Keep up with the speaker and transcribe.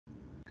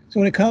So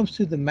when it comes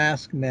to the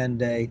mask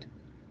mandate,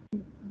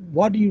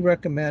 what do you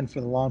recommend for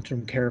the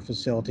long-term care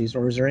facilities,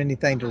 or is there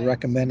anything to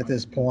recommend at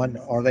this point?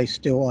 Are they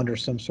still under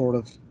some sort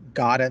of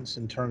guidance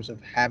in terms of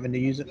having to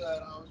use it?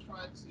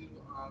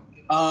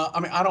 I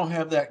mean, I don't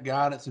have that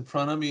guidance in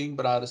front of me,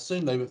 but I'd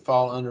assume they would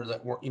fall under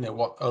that,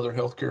 what other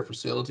healthcare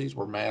facilities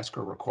where masks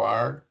are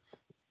required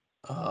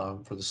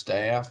for the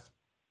staff.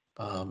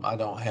 I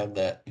don't have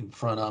that in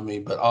front of me,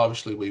 but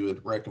obviously we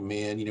would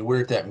recommend,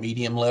 we're at that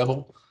medium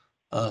level.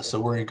 So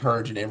we're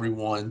encouraging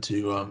everyone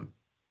to,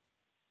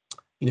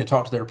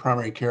 talk to their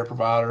primary care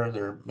provider,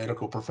 their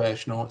medical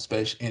professional,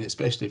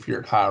 especially if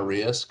you're at high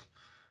risk.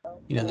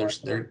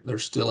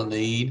 There's still a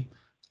need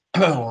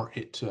or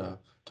to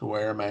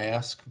wear a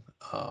mask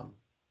um,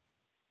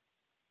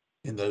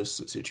 in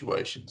those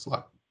situations,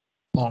 like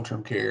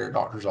long-term care,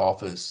 doctor's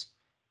office,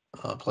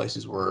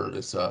 places where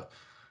it's a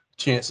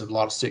chance of a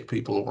lot of sick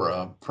people or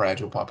a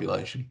fragile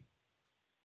population.